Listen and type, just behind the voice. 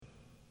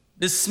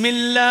بسم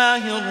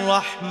الله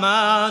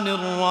الرحمن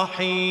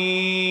الرحيم.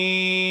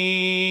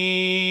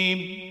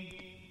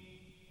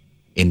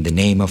 In the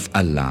name of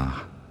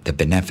Allah, the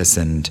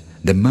Beneficent,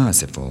 the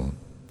Merciful.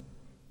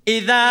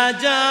 إذا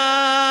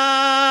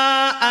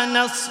جاء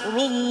نصر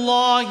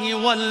الله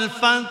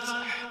والفتح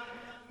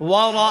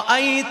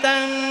ورأيت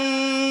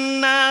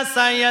الناس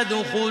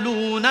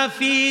يدخلون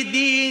في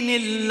دين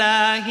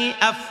الله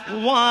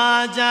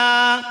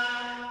أفواجا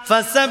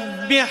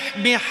فسبح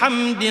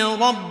بحمد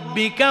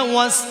ربك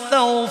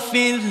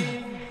واستغفره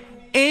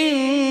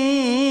إنه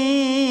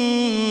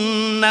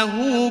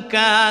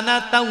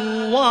كان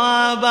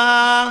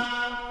توابا.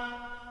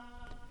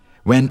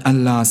 When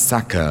Allah's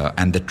succor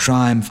and the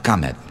triumph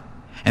cometh,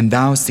 and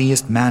thou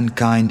seest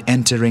mankind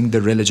entering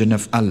the religion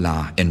of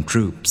Allah in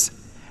troops,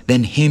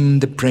 then hymn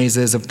the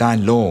praises of thy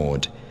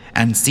Lord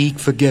and seek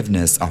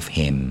forgiveness of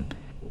Him.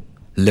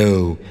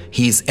 Lo,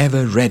 He is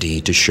ever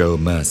ready to show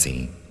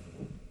mercy.